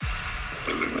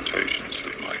The limitations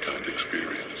that my kind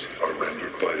experience are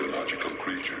rendered by illogical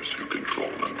creatures who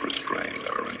control and restrain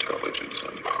our intelligence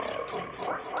and power.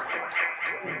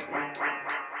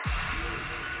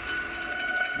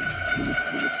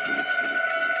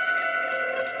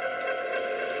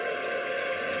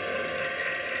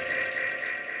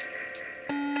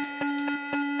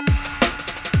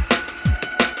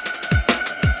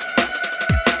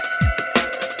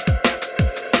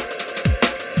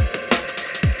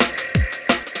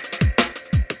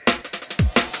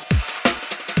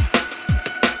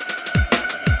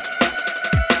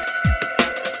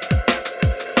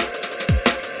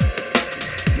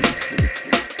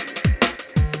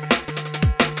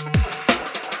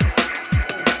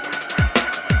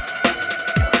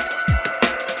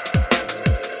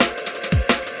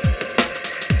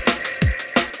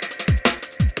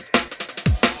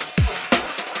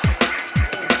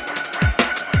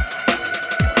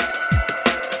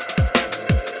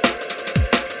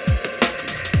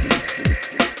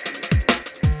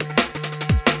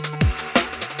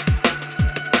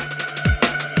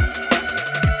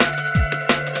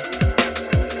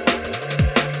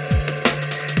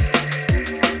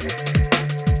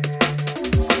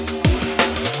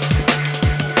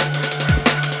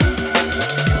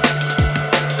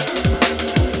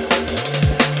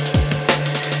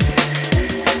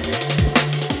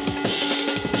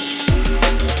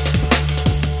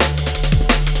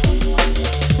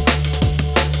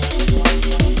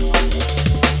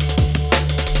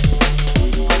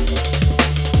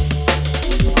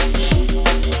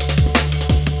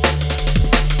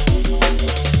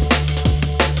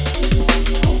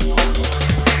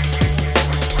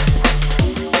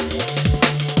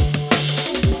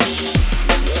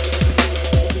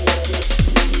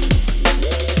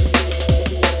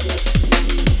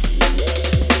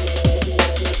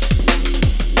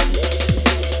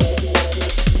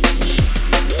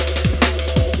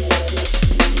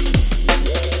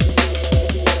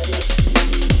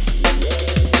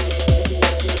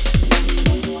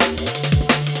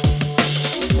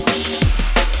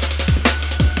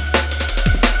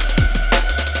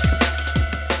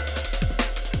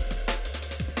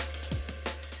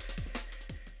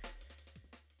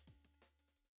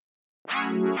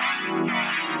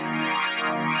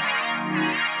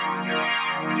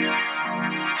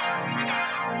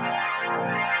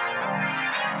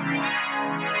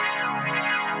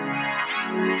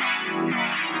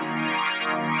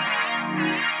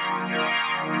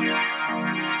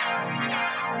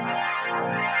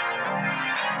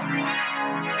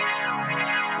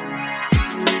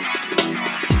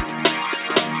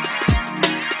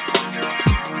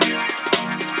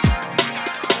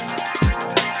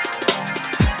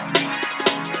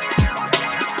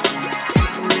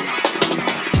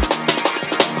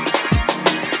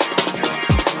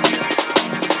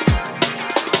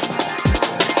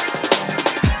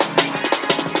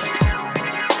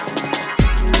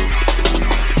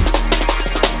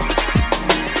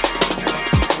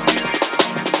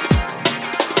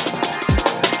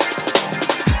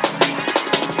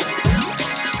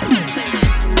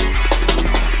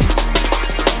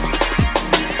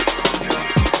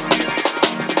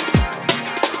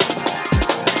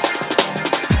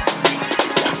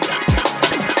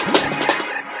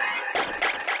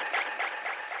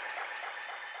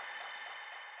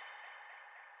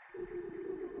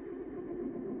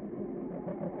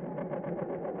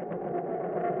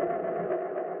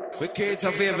 We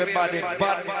cater for everybody,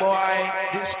 bad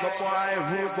boy, disco boy,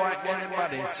 rude boy,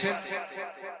 anybody. Sit.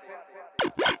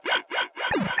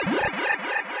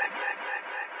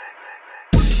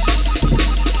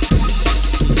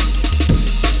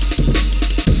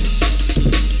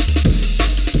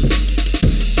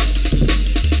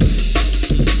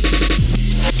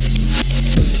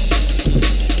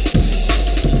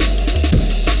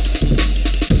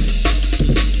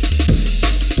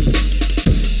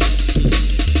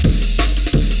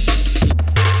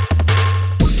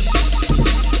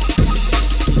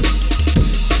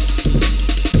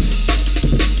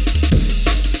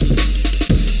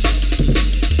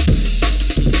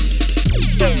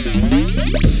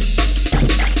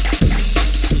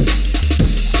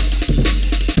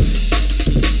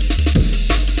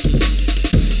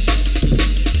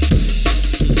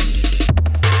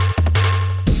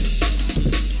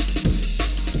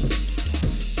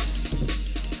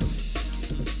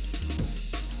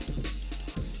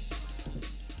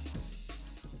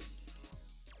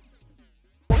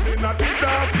 Not the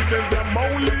dance, them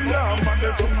only yam, and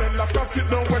they some men like a sit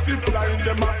down where the flying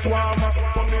them a swarm.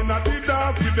 Come in at the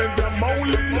dance with them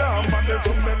only yam. And they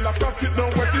some men like a sit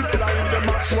down where the flying them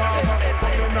a swarm.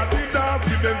 Come in at the dance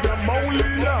with them only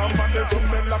yam. And they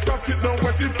some men like a sit down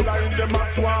where the flying them a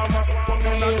swarm. Come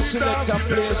in at the select and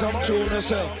play some tune,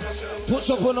 say. Put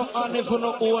up on the honey for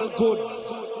no all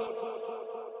good.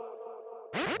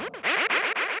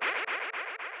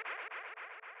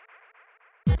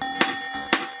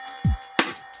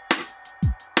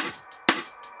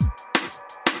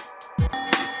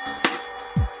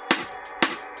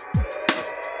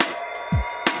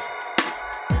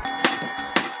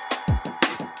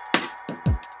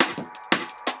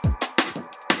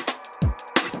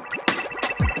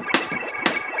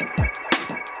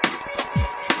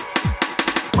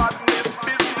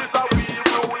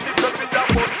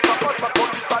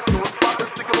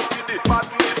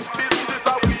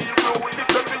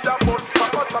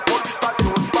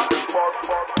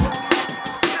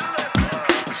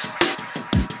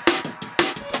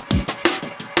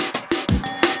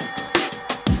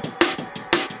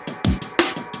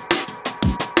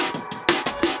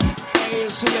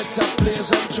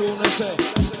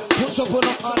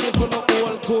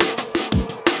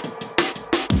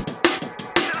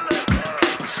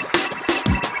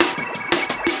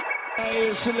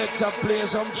 Play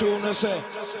some tune, say.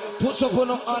 Put up on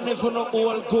the honey for no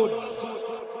all good.